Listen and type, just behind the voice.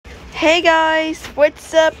Hey guys,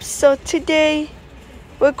 what's up? So today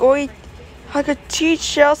we're going to teach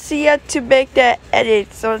Chelsea how to make the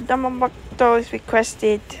edit. So those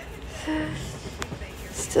requested.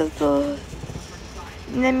 So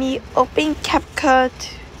let me open CapCut.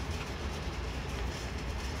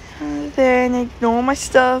 Then ignore my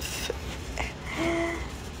stuff.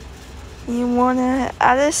 You wanna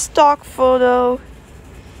add a stock photo,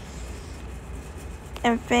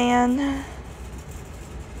 and then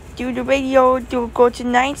do the radio. Go to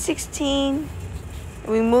 916.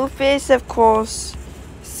 Remove this, of course.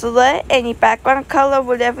 Select any background color,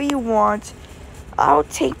 whatever you want. I'll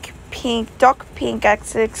take pink, dark pink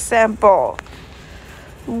as an example.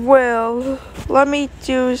 Well, let me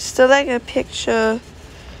select a picture.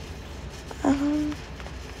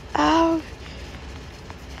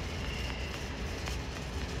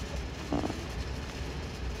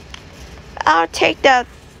 I'll take that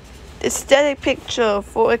aesthetic picture,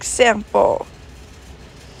 for example.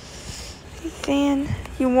 Then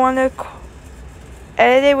you want to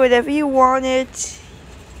edit it whatever you want it.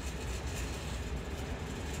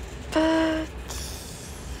 But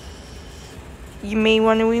you may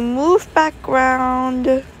want to remove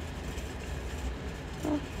background.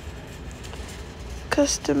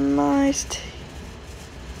 Customized.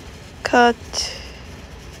 Cut.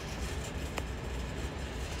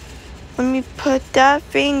 Let me put that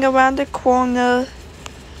thing around the corner.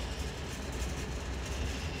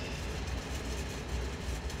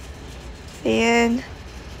 Then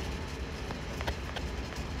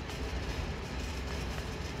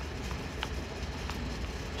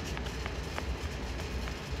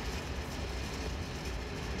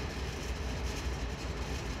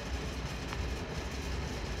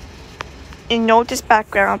ignore this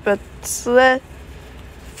background, but select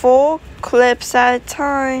 4 clips at a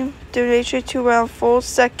time. Duration to around 4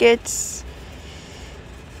 seconds.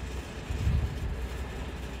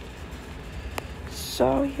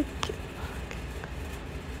 So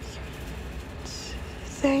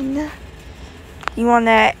then you want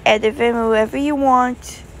to edit them wherever you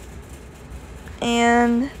want,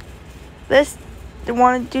 and let's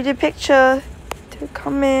want to do the picture to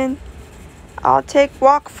come in. I'll take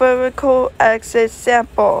walk vertical as an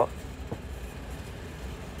example,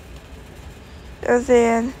 and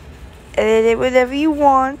then edit it whatever you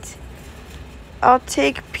want. I'll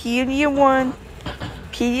take medium 1,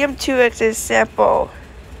 medium 2 as an example.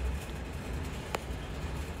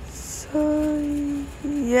 So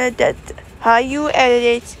yeah, that's how you edit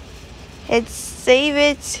it, and save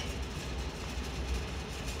it.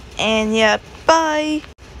 And yeah, bye.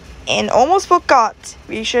 And almost forgot,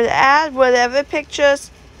 we should add whatever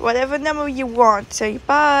pictures, whatever number you want. So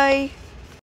bye.